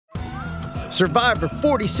Survivor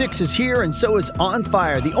 46 is here, and so is On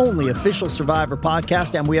Fire, the only official Survivor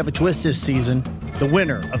podcast, and we have a twist this season. The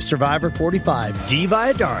winner of Survivor 45, Dee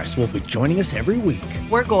Valladares, will be joining us every week.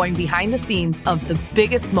 We're going behind the scenes of the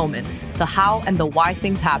biggest moments, the how and the why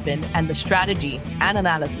things happen, and the strategy and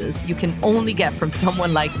analysis you can only get from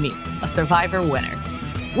someone like me, a Survivor winner.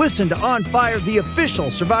 Listen to On Fire, the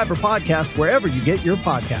official Survivor podcast, wherever you get your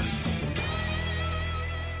podcast.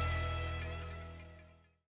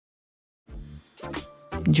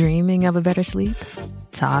 Dreaming of a better sleep?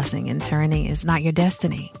 Tossing and turning is not your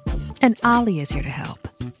destiny. And Ollie is here to help.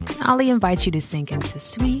 Ollie invites you to sink into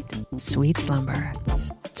sweet, sweet slumber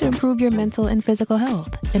to improve your mental and physical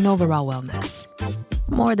health and overall wellness.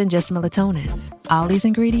 More than just melatonin, Ollie's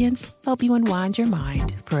ingredients help you unwind your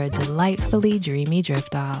mind for a delightfully dreamy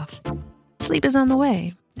drift off. Sleep is on the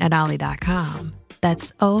way at Ollie.com.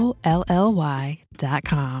 That's OLLY.com.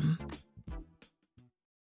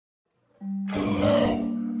 Hello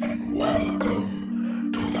and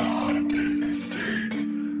welcome to the Haunted Estate.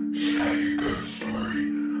 Share your ghost story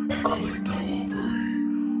and call it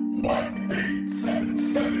toll-free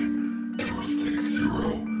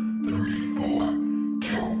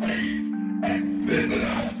 1-877-260-3428 and visit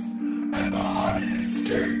us at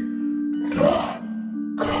thehauntedestate.com.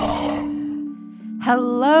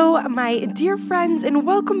 Hello, my dear friends, and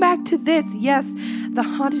welcome back to this, yes, The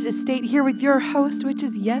Haunted Estate, here with your host, which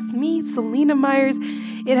is, yes, me, Selena Myers.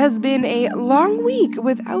 It has been a long week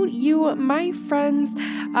without you, my friends.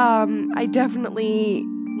 I definitely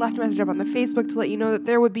left a message up on the Facebook to let you know that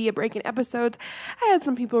there would be a break in episodes. I had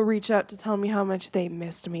some people reach out to tell me how much they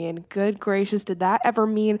missed me, and good gracious, did that ever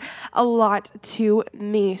mean a lot to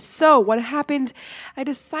me. So what happened, I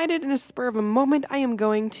decided in a spur of a moment I am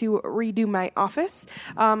going to redo my office.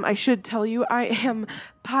 I should tell you I am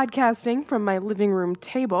podcasting from my living room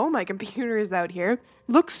table. My computer is out here.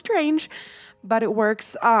 Looks strange, but it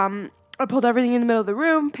works. I pulled everything in the middle of the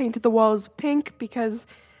room, painted the walls pink because,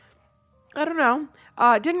 I don't know,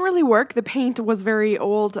 it didn't really work. The paint was very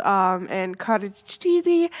old and cottage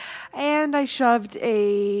cheesy, and I shoved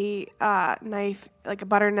a knife, like a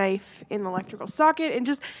butter knife, in the electrical socket, and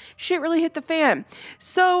just shit really hit the fan.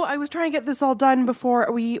 So I was trying to get this all done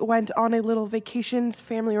before we went on a little vacation,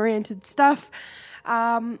 family-oriented stuff,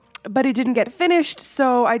 but it didn't get finished,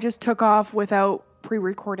 so I just took off without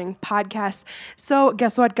pre-recording podcasts. So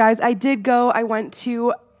guess what, guys? I did go. I went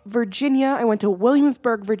to Virginia. I went to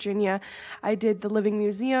Williamsburg, Virginia. I did the living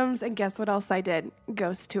museums, and guess what else I did?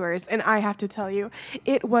 Ghost tours. And I have to tell you,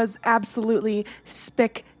 it was absolutely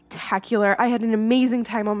spectacular. I had an amazing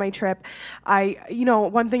time on my trip.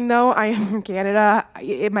 One thing though, I am from Canada.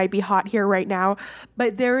 It might be hot here right now,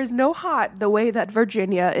 but there is no hot the way that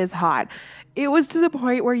Virginia is hot. It was to the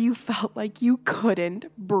point where you felt like you couldn't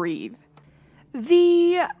breathe.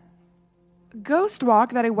 The ghost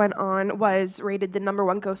walk that I went on was rated the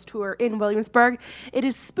 #1 ghost tour in Williamsburg. It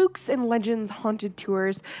is Spooks and Legends Haunted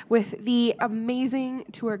Tours with the amazing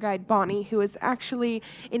tour guide Bonnie, who is actually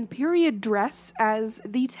in period dress as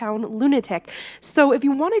the town lunatic. So if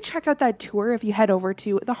you want to check out that tour, if you head over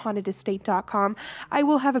to thehauntedestate.com, I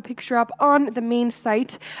will have a picture up on the main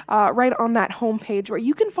site, right on that homepage, where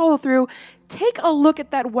you can follow through. Take a look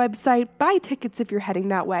at that website, buy tickets if you're heading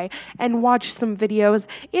that way, and watch some videos.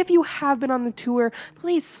 If you have been on the tour,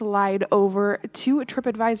 please slide over to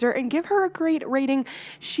TripAdvisor and give her a great rating.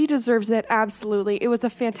 She deserves it, absolutely. It was a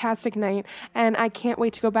fantastic night, and I can't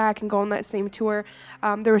wait to go back and go on that same tour.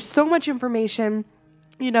 There was so much information.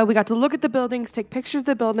 We got to look at the buildings, take pictures of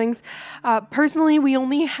the buildings. Personally, we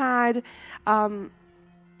only had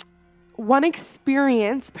one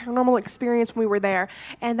paranormal experience when we were there,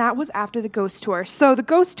 and that was after the ghost tour. So the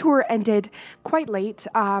ghost tour ended quite late.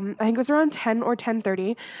 I think it was around 10 or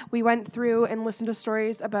 10:30. We went through and listened to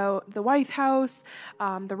stories about the White House,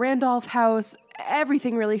 the Randolph House,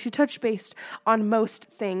 everything really. She touched base on most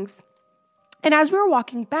things. And as we were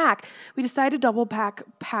walking back, we decided to double back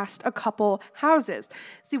past a couple houses.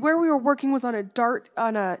 See, where we were working was on a dirt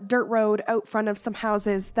road out front of some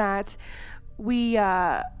houses that we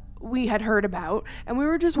had heard about, and we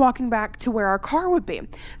were just walking back to where our car would be.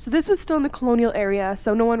 So this was still in the colonial area,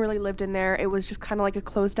 so no one really lived in there. It was just kind of like a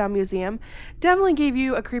closed down museum. Definitely gave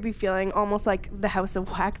you a creepy feeling, almost like the House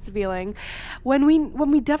of Wax feeling. When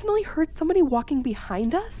we definitely heard somebody walking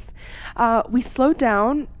behind us, we slowed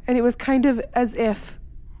down, and it was kind of as if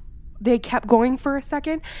they kept going for a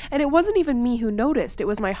second, and it wasn't even me who noticed, it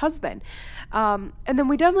was my husband. And then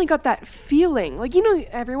we definitely got that feeling, like, you know,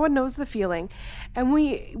 everyone knows the feeling, and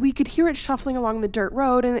we could hear it shuffling along the dirt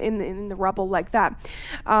road and in the rubble like that.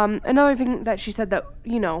 Another thing that she said that,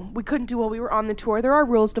 you know, we couldn't do while we were on the tour, there are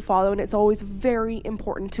rules to follow, and it's always very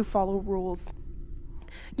important to follow rules.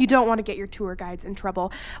 You don't want to get your tour guides in trouble.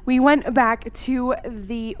 We went back to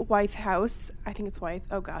the Wythe house. I think it's Wythe.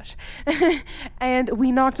 Oh, gosh. And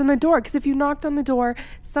we knocked on the door, because if you knocked on the door,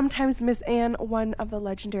 sometimes Miss Anne, one of the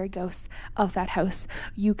legendary ghosts of that house,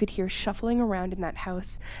 you could hear shuffling around in that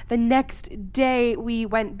house. The next day, we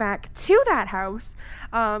went back to that house,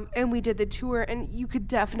 and we did the tour, and you could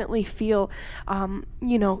definitely feel,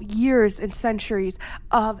 you know, years and centuries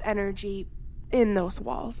of energy in those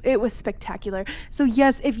walls. It was spectacular. So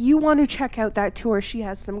yes, if you want to check out that tour, she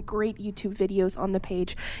has some great YouTube videos on the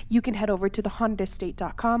page. You can head over to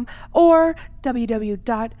thehauntedestate.com or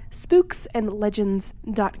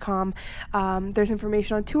www.spooksandlegends.com. There's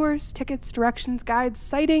information on tours, tickets, directions, guides,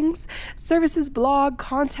 sightings, services, blog,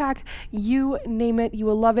 contact, you name it. You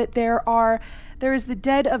will love it. There is the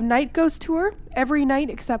Dead of Night Ghost Tour every night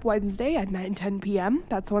except Wednesday at 9 and 10 p.m.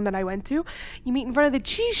 That's the one that I went to. You meet in front of the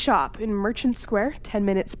cheese shop in Merchant Square 10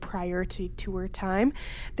 minutes prior to tour time.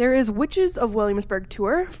 There is Witches of Williamsburg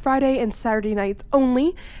Tour, Friday and Saturday nights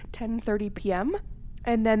only, 10:30 p.m.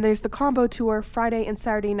 And then there's the Combo Tour, Friday and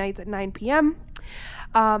Saturday nights at 9 p.m.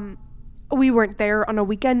 We weren't there on a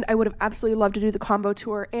weekend. I would have absolutely loved to do the Combo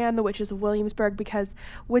Tour and the Witches of Williamsburg, because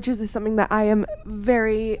Witches is something that I am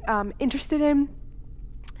very interested in.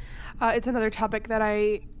 It's another topic that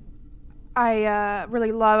I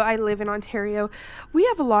really love. I live in Ontario. We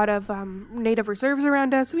have a lot of native reserves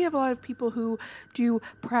around us. We have a lot of people who do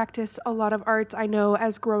practice a lot of arts. I know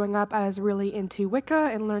as growing up, I was really into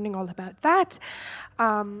Wicca and learning all about that.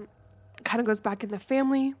 Kind of goes back in the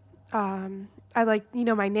family. I like, you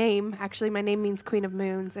know, my name. Actually, my name means Queen of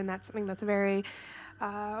Moons, and that's something that's very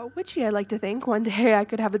witchy, I like to think. One day I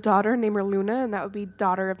could have a daughter, name her Luna, and that would be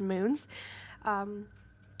Daughter of Moons.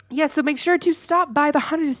 So make sure to stop by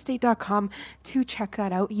thehauntedestate.com to check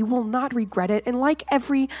that out. You will not regret it. And like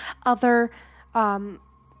every other, I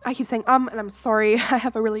keep saying and I'm sorry, I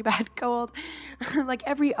have a really bad cold. Like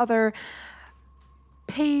every other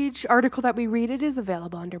page, article that we read, it is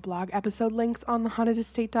available under blog episode links on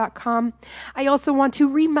thehauntedestate.com. I also want to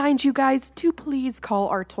remind you guys to please call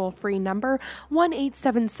our toll-free number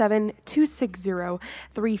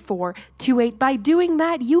 1-877-260-3428. By doing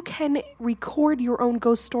that, you can record your own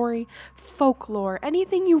ghost story, folklore,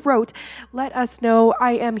 anything you wrote. Let us know.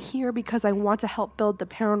 I am here because I want to help build the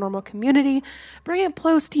paranormal community, bring it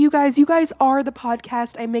close to you guys. You guys are the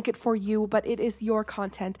podcast. I make it for you, but it is your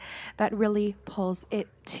content that really pulls it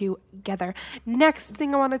together. Next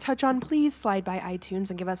thing I want to touch on, please slide by iTunes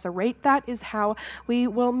and give us a rate. That is how we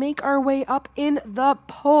will make our way up in the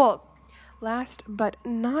polls. Last but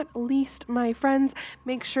not least, my friends,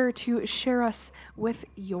 make sure to share us with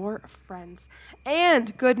your friends.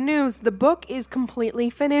 And good news, the book is completely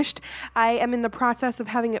finished. I am in the process of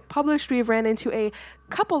having it published. We have ran into a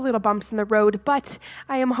couple little bumps in the road, but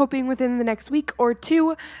I am hoping within the next week or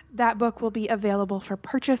two that book will be available for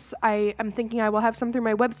purchase. I am thinking I will have some through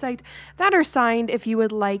my website that are signed if you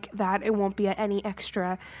would like that. It won't be at any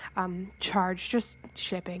extra charge, just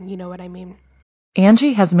shipping, you know what I mean.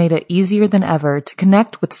 Angie has made it easier than ever to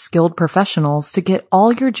connect with skilled professionals to get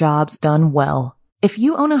all your jobs done well. If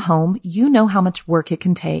you own a home, you know how much work it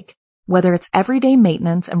can take, whether it's everyday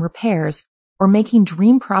maintenance and repairs or making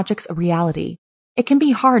dream projects a reality. It can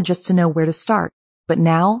be hard just to know where to start, but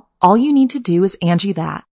now all you need to do is Angie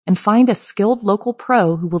that and find a skilled local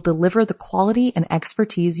pro who will deliver the quality and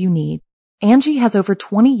expertise you need. Angie has over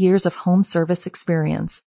 20 years of home service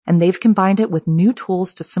experience, and they've combined it with new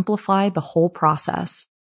tools to simplify the whole process.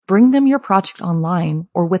 Bring them your project online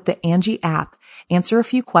or with the Angie app, answer a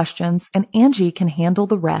few questions, and Angie can handle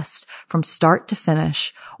the rest from start to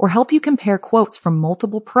finish, or help you compare quotes from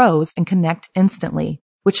multiple pros and connect instantly,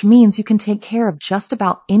 which means you can take care of just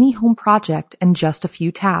about any home project in just a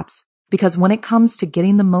few taps. Because when it comes to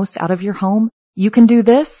getting the most out of your home, you can do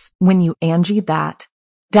this when you Angie that.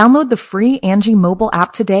 Download the free Angie mobile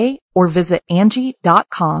app today or visit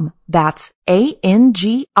Angie.com. That's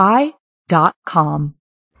ANGI.com.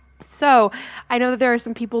 So I know that there are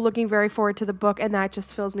some people looking very forward to the book, and that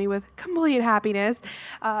just fills me with complete happiness.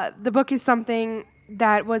 The book is something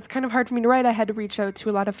that was kind of hard for me to write. I had to reach out to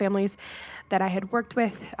a lot of families that I had worked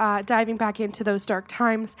with. Diving back into those dark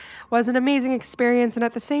times was an amazing experience, and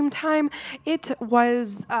at the same time, it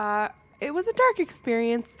was a dark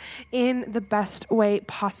experience in the best way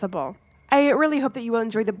possible. I really hope that you will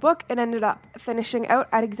enjoy the book. It ended up finishing out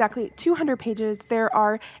at exactly 200 pages. There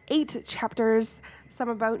are 8 chapters, some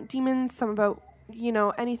about demons, some about,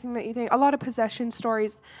 anything that you think, a lot of possession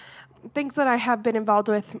stories, things that I have been involved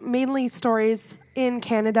with, mainly stories in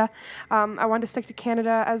Canada. I want to stick to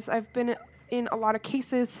Canada as I've been in a lot of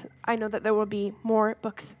cases. I know that there will be more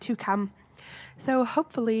books to come. So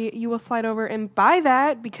hopefully you will slide over and buy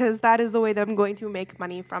that, because that is the way that I'm going to make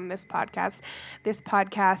money from this podcast. This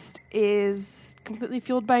podcast is completely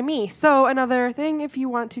fueled by me. So another thing, if you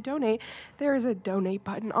want to donate, there is a donate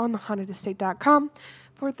button on thehauntedestate.com.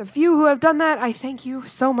 For the few who have done that, I thank you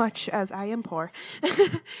so much, as I am poor.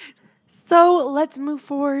 So let's move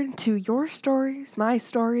forward to your stories, my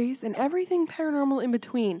stories, and everything paranormal in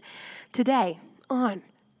between. Today on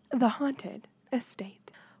The Haunted Estate.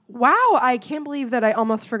 Wow, I can't believe that I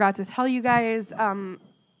almost forgot to tell you guys.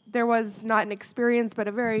 There was not an experience, but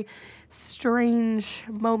a very strange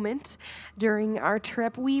moment during our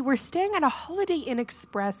trip. We were staying at a Holiday Inn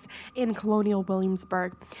Express in Colonial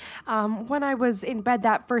Williamsburg. When I was in bed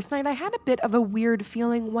that first night, I had a bit of a weird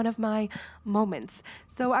feeling, one of my moments.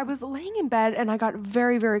 So I was laying in bed and I got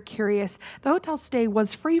very, very curious. The hotel stay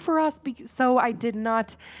was free for us, so I did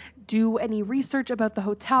not do any research about the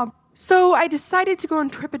hotel. So I decided to go on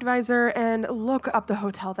TripAdvisor and look up the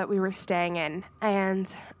hotel that we were staying in, and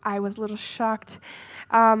I was a little shocked.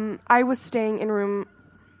 I was staying in room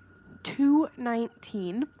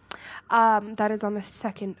 219. That is on the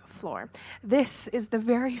 2nd floor. This is the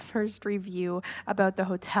very first review about the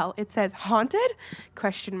hotel. It says haunted? ?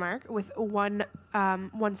 With one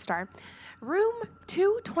star. Room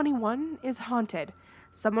 221 is haunted.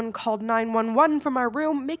 Someone called 911 from our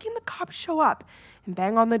room, making the cops show up and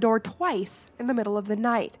bang on the door twice in the middle of the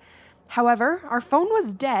night. However, our phone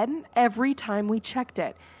was dead every time we checked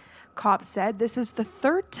it. Cops said this is the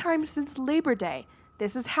 3rd time since Labor Day.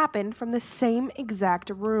 This has happened from the same exact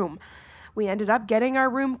room. We ended up getting our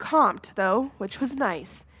room comped, though, which was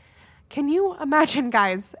nice. Can you imagine,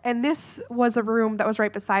 guys? And this was a room that was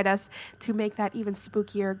right beside us. To make that even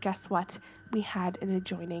spookier, guess what? We had an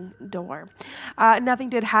adjoining door. Nothing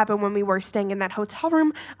did happen when we were staying in that hotel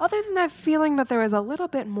room, other than that feeling that there was a little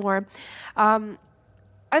bit more. And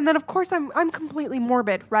then, of course, I'm completely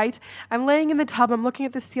morbid, right? I'm laying in the tub, I'm looking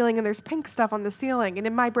at the ceiling, and there's pink stuff on the ceiling. And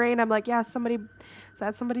in my brain, I'm like, yeah,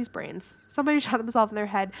 that's somebody's brains. Somebody shot themselves in their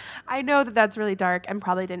head. I know that that's really dark and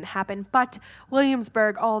probably didn't happen, but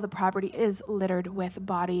Williamsburg, all the property is littered with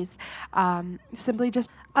bodies, simply just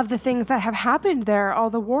of the things that have happened there, all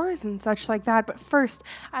the wars and such like that. But first,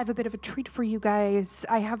 I have a bit of a treat for you guys.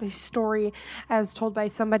 I have a story as told by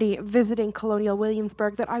somebody visiting Colonial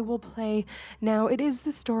Williamsburg that I will play now. It is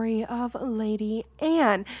the story of Lady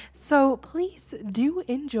Anne, so please do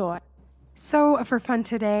enjoy. So for fun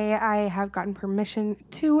today, I have gotten permission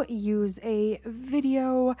to use a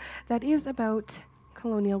video that is about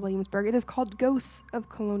Colonial Williamsburg. It is called Ghosts of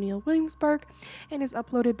Colonial Williamsburg and is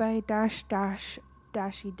uploaded by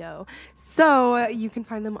Dashy Doe. So you can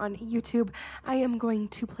find them on YouTube. I am going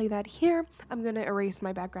to play that here. I'm going to erase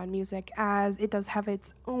my background music as it does have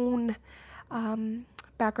its own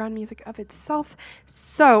background music of itself.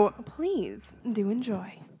 So please do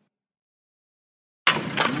enjoy.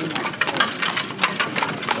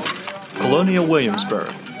 Colonial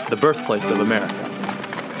Williamsburg, the birthplace of America.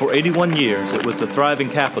 For 81 years, it was the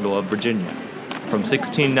thriving capital of Virginia. From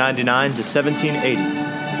 1699 to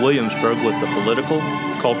 1780, Williamsburg was the political,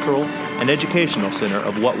 cultural, and educational center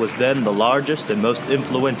of what was then the largest and most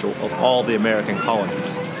influential of all the American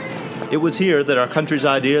colonies. It was here that our country's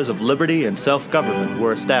ideas of liberty and self-government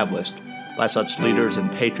were established by such leaders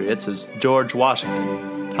and patriots as George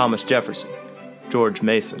Washington, Thomas Jefferson, George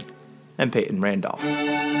Mason, and Peyton Randolph.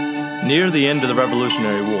 Near the end of the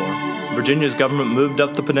Revolutionary War, Virginia's government moved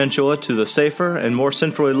up the peninsula to the safer and more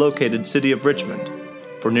centrally located city of Richmond.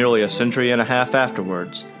 For nearly a century and a half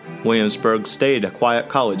afterwards, Williamsburg stayed a quiet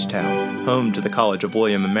college town, home to the College of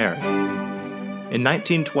William and Mary. In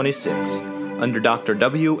 1926, under Dr.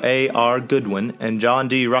 W.A.R. Goodwin and John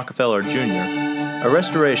D. Rockefeller Jr., a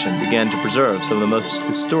restoration began to preserve some of the most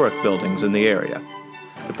historic buildings in the area.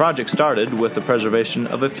 The project started with the preservation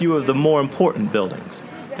of a few of the more important buildings,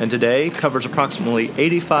 and today covers approximately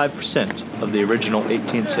 85% of the original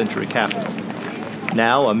 18th century capital.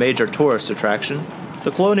 Now a major tourist attraction,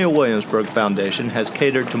 the Colonial Williamsburg Foundation has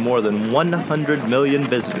catered to more than 100 million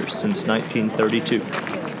visitors since 1932.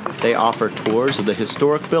 They offer tours of the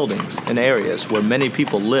historic buildings and areas where many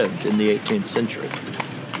people lived in the 18th century.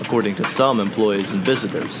 According to some employees and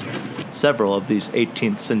visitors, several of these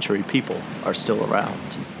 18th century people are still around.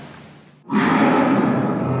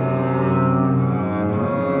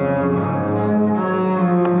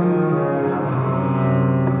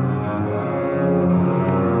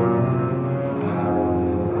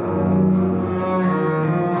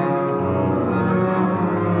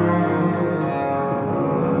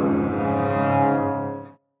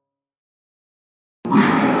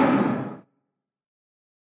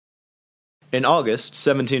 In August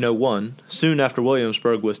 1701, soon after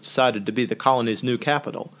Williamsburg was decided to be the colony's new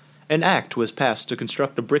capital, an act was passed to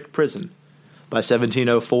construct a brick prison. By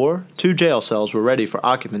 1704, 2 jail cells were ready for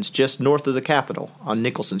occupants just north of the capital on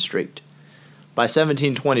Nicholson Street. By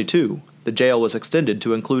 1722, the jail was extended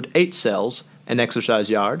to include 8 cells, an exercise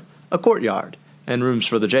yard, a courtyard, and rooms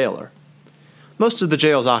for the jailer. Most of the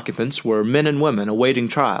jail's occupants were men and women awaiting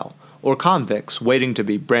trial, or convicts waiting to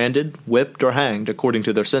be branded, whipped, or hanged according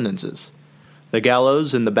to their sentences. The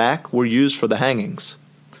gallows in the back were used for the hangings.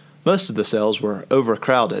 Most of the cells were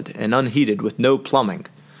overcrowded and unheated with no plumbing.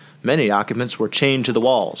 Many occupants were chained to the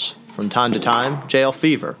walls. From time to time, jail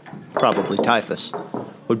fever, probably typhus,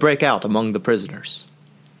 would break out among the prisoners.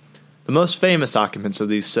 The most famous occupants of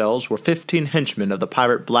these cells were 15 henchmen of the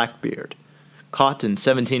pirate Blackbeard. Caught in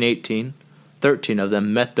 1718, 13 of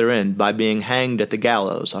them met their end by being hanged at the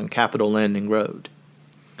gallows on Capitol Landing Road.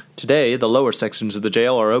 Today, the lower sections of the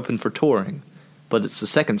jail are open for touring, but it's the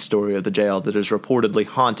second story of the jail that is reportedly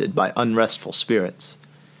haunted by unrestful spirits.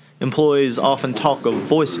 Employees often talk of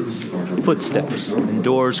voices, footsteps, and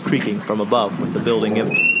doors creaking from above with the building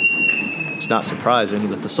empty. It's not surprising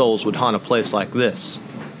that the souls would haunt a place like this.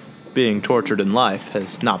 Being tortured in life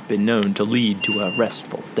has not been known to lead to a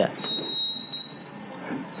restful death.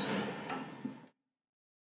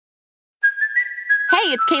 Hey,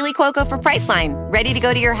 it's Kaylee Cuoco for Priceline. Ready to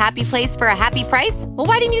go to your happy place for a happy price? Well,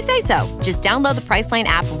 why didn't you say so? Just download the Priceline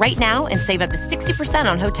app right now and save up to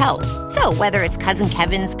 60% on hotels. So whether it's Cousin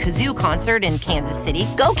Kevin's Kazoo Concert in Kansas City,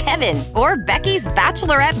 go Kevin, or Becky's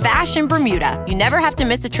Bachelorette Bash in Bermuda, you never have to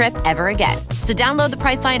miss a trip ever again. So download the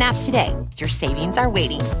Priceline app today. Your savings are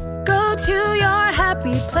waiting. Go to your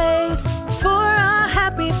happy place for a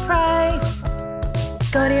happy price.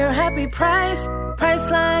 Go to your happy price,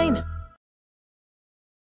 Priceline.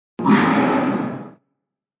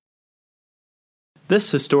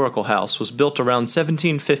 This historical house was built around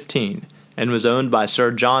 1715 and was owned by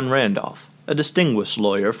Sir John Randolph, a distinguished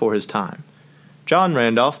lawyer for his time. John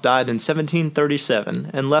Randolph died in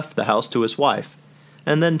 1737 and left the house to his wife,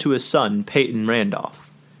 and then to his son Peyton Randolph.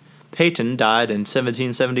 Peyton died in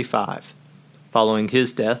 1775. Following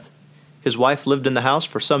his death, his wife lived in the house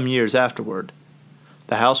for some years afterward.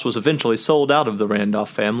 The house was eventually sold out of the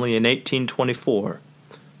Randolph family in 1824.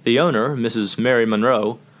 The owner, Mrs. Mary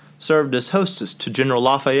Monroe, served as hostess to General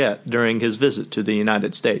Lafayette during his visit to the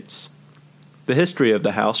United States. The history of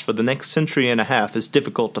the house for the next century and a half is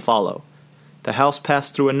difficult to follow. The house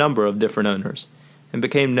passed through a number of different owners and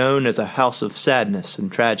became known as a house of sadness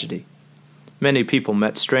and tragedy. Many people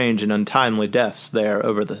met strange and untimely deaths there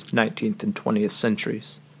over the 19th and 20th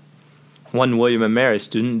centuries. One William and Mary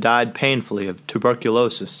student died painfully of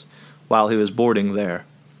tuberculosis while he was boarding there.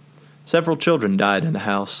 Several children died in the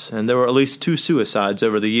house, and there were at least 2 suicides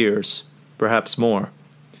over the years, perhaps more.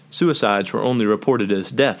 Suicides were only reported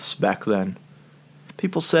as deaths back then.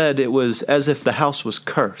 People said it was as if the house was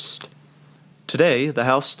cursed. Today, the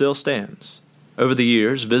house still stands. Over the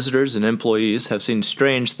years, visitors and employees have seen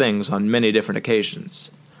strange things on many different occasions.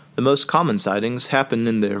 The most common sightings happen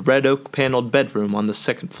in the red oak paneled bedroom on the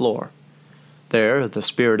 2nd floor. There, the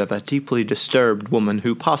spirit of a deeply disturbed woman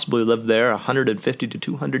who possibly lived there 150 to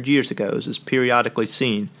 200 years ago is periodically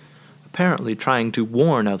seen, apparently trying to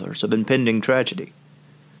warn others of impending tragedy.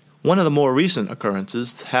 One of the more recent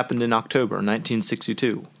occurrences happened in October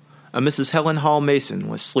 1962. A Mrs. Helen Hall Mason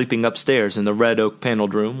was sleeping upstairs in the red oak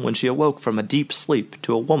paneled room when she awoke from a deep sleep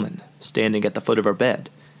to a woman standing at the foot of her bed.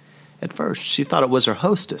 At first, she thought it was her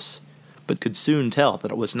hostess, but could soon tell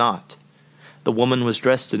that it was not. The woman was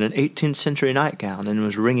dressed in an 18th century nightgown and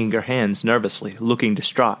was wringing her hands nervously, looking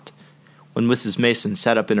distraught. When Mrs. Mason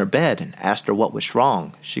sat up in her bed and asked her what was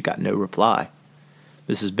wrong, she got no reply.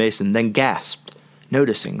 Mrs. Mason then gasped,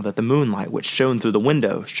 noticing that the moonlight which shone through the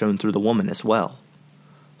window shone through the woman as well.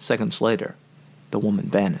 Seconds later, the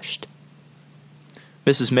woman vanished.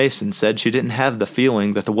 Mrs. Mason said she didn't have the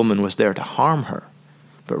feeling that the woman was there to harm her,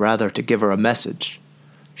 but rather to give her a message.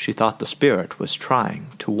 She thought the spirit was trying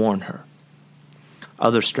to warn her.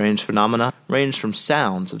 Other strange phenomena ranged from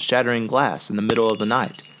sounds of shattering glass in the middle of the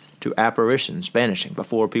night to apparitions vanishing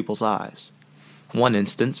before people's eyes. One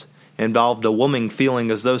instance involved a woman feeling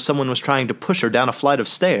as though someone was trying to push her down a flight of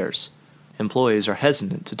stairs. Employees are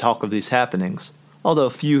hesitant to talk of these happenings, although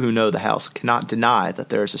few who know the house cannot deny that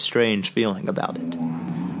there is a strange feeling about it.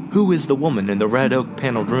 Who is the woman in the red oak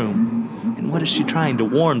paneled room, and what is she trying to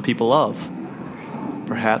warn people of?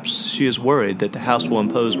 Perhaps she is worried that the house will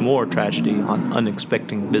impose more tragedy on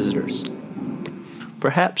unexpected visitors.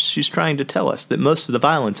 Perhaps she's trying to tell us that most of the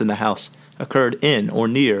violence in the house occurred in or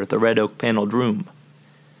near the red oak paneled room.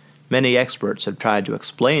 Many experts have tried to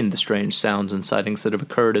explain the strange sounds and sightings that have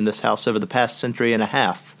occurred in this house over the past century and a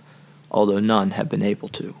half, although none have been able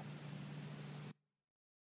to.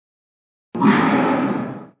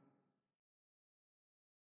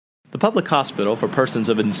 The Public Hospital for Persons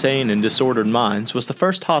of Insane and Disordered Minds was the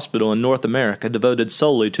first hospital in North America devoted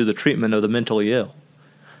solely to the treatment of the mentally ill.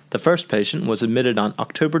 The first patient was admitted on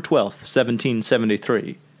October 12,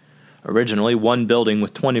 1773. Originally one building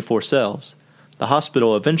with 24 cells, the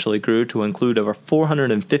hospital eventually grew to include over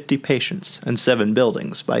 450 patients and 7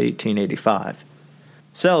 buildings by 1885.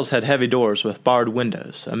 Cells had heavy doors with barred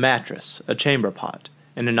windows, a mattress, a chamber pot,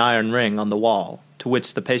 and an iron ring on the wall, to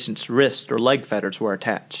which the patient's wrist or leg fetters were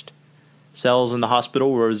attached. Cells in the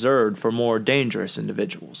hospital were reserved for more dangerous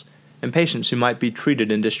individuals, and patients who might be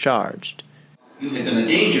treated and discharged. You have been a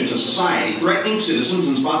danger to society, threatening citizens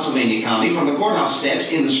in Spotsylvania County from the courthouse steps,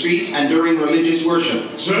 in the streets, and during religious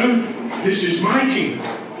worship. Sir, this is my kingdom.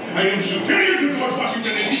 I am superior to George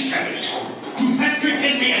Washington and his cabinet, to Patrick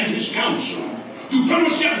Henry and his council, to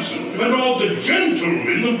Thomas Jefferson and all the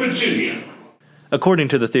gentlemen of Virginia. According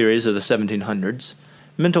to the theories of the 1700s,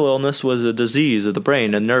 mental illness was a disease of the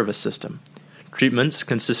brain and nervous system. Treatments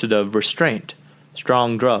consisted of restraint,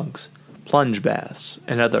 strong drugs, plunge baths,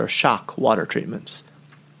 and other shock water treatments,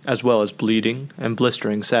 as well as bleeding and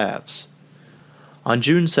blistering salves. On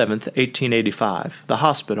June 7, 1885, the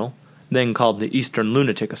hospital, then called the Eastern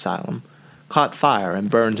Lunatic Asylum, caught fire and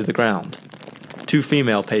burned to the ground. 2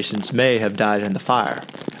 female patients may have died in the fire.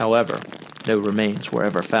 However, no remains were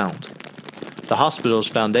ever found. The hospital's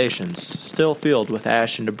foundations, still filled with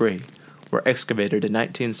ash and debris, were excavated in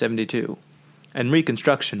 1972, and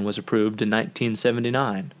reconstruction was approved in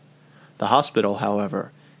 1979. The hospital,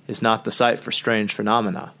 however, is not the site for strange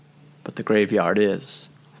phenomena, but the graveyard is.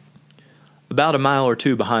 About a mile or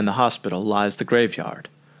 2 behind the hospital lies the graveyard.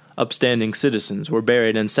 Upstanding citizens were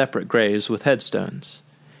buried in separate graves with headstones.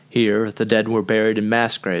 Here, the dead were buried in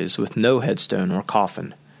mass graves with no headstone or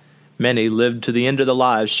coffin. Many lived to the end of their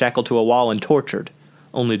lives shackled to a wall and tortured,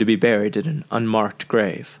 only to be buried in an unmarked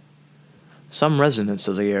grave. Some residents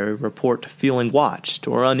of the area report feeling watched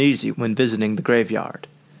or uneasy when visiting the graveyard.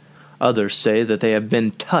 Others say that they have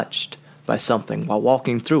been touched by something while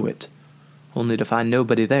walking through it, only to find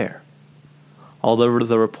nobody there. Although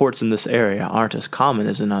the reports in this area aren't as common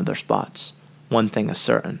as in other spots, one thing is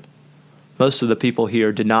certain. Most of the people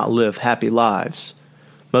here did not live happy lives.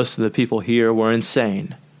 Most of the people here were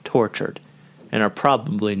insane, tortured, and are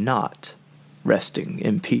probably not resting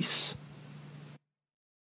in peace.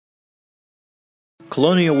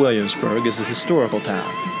 Colonial Williamsburg is a historical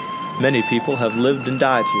town. Many people have lived and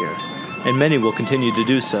died here, and many will continue to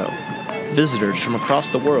do so. Visitors from across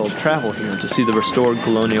the world travel here to see the restored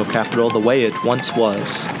colonial capital the way it once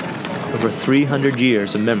was. Over 300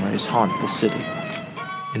 years of memories haunt the city,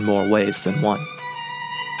 in more ways than one.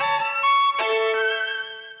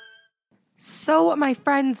 So, my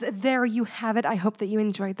friends, there you have it. I hope that you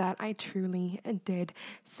enjoyed that. I truly did.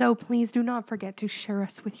 So please do not forget to share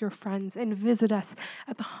us with your friends and visit us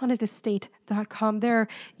at thehauntedestate.com. There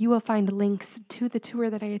you will find links to the tour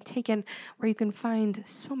that I had taken, where you can find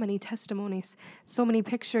so many testimonies, so many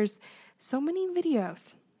pictures, so many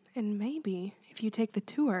videos. And maybe, if you take the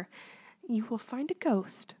tour, you will find a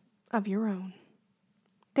ghost of your own.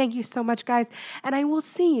 Thank you so much, guys, and I will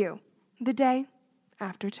see you the day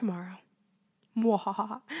after tomorrow.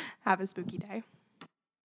 Mwahaha. Have a spooky day.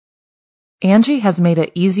 Angie has made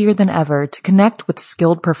it easier than ever to connect with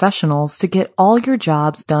skilled professionals to get all your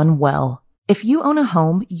jobs done well. If you own a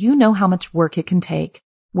home, you know how much work it can take,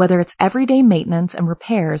 whether it's everyday maintenance and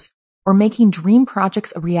repairs or making dream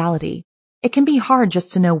projects a reality. It can be hard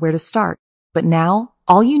just to know where to start, but now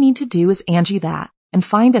all you need to do is Angie that and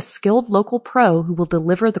find a skilled local pro who will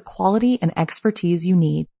deliver the quality and expertise you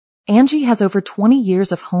need. Angie has over 20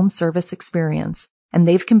 years of home service experience, and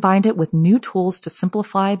they've combined it with new tools to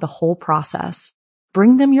simplify the whole process.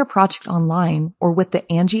 Bring them your project online or with the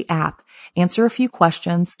Angie app, answer a few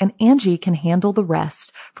questions, and Angie can handle the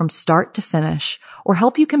rest from start to finish, or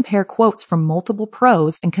help you compare quotes from multiple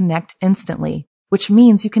pros and connect instantly, which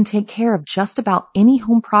means you can take care of just about any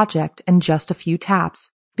home project in just a few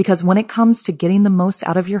taps. Because when it comes to getting the most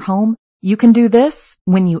out of your home, you can do this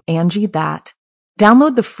when you Angie that.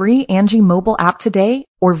 Download the free Angie mobile app today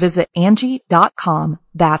or visit Angie.com.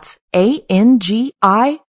 That's ANGI.com.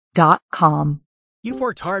 You've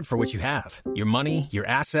worked hard for what you have. Your money, your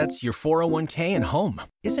assets, your 401k, and home.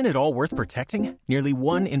 Isn't it all worth protecting? Nearly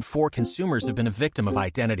 1 in 4 consumers have been a victim of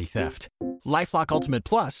identity theft. LifeLock Ultimate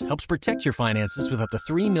Plus helps protect your finances with up to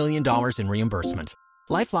 $3 million in reimbursement.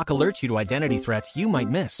 LifeLock alerts you to identity threats you might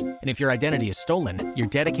miss. And if your identity is stolen, your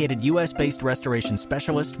dedicated U.S.-based restoration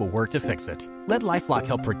specialist will work to fix it. Let LifeLock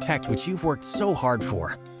help protect what you've worked so hard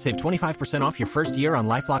for. Save 25% off your first year on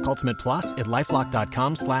LifeLock Ultimate Plus at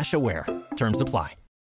LifeLock.com/aware. Terms apply.